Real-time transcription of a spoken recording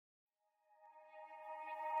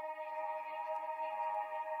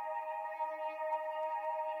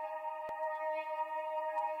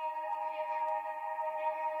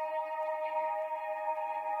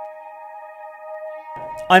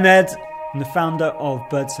I'm Ed, I'm the founder of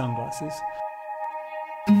Bird Sunglasses.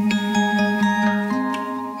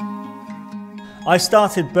 I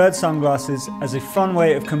started Bird Sunglasses as a fun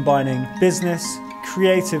way of combining business,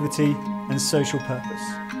 creativity and social purpose.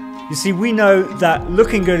 You see, we know that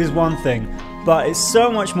looking good is one thing, but it's so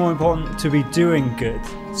much more important to be doing good.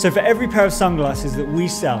 So for every pair of sunglasses that we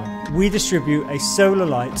sell, we distribute a solar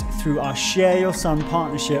light through our Share Your Sun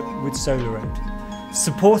partnership with SolarRoad,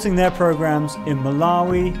 supporting their programs in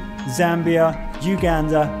Malawi, Zambia,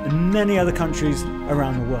 Uganda and many other countries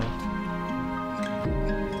around the world.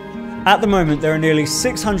 At the moment, there are nearly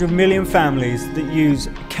 600 million families that use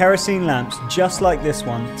kerosene lamps just like this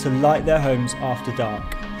one to light their homes after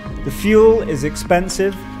dark. The fuel is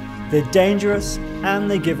expensive, they're dangerous, and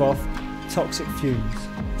they give off toxic fumes.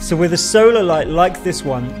 So with a solar light like this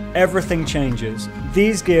one, everything changes.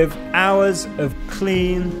 These give hours of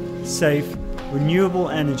clean, safe, renewable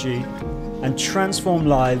energy and transform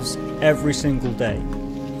lives every single day.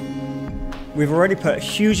 We've already put a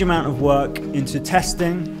huge amount of work into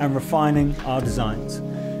testing and refining our designs,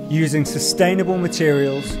 using sustainable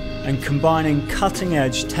materials and combining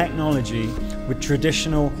cutting-edge technology with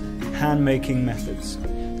traditional hand-making methods.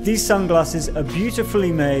 These sunglasses are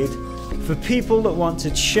beautifully made for people that want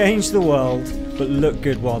to change the world but look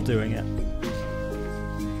good while doing it.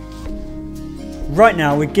 Right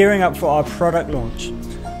now we're gearing up for our product launch,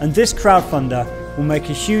 and this crowdfunder will make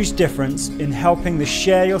a huge difference in helping the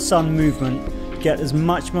Share Your Sun movement get as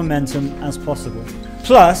much momentum as possible.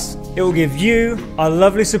 Plus, it will give you, our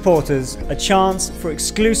lovely supporters, a chance for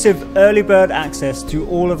exclusive early bird access to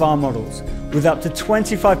all of our models, with up to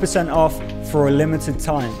 25% off for a limited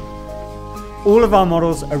time. All of our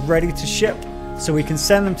models are ready to ship, so we can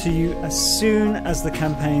send them to you as soon as the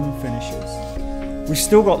campaign finishes. We've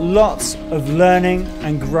still got lots of learning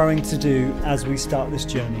and growing to do as we start this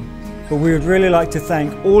journey, but we would really like to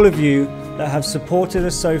thank all of you that have supported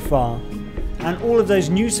us so far, and all of those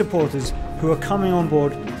new supporters who are coming on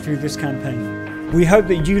board through this campaign. We hope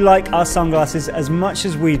that you like our sunglasses as much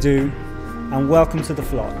as we do, and welcome to the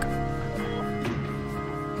flock.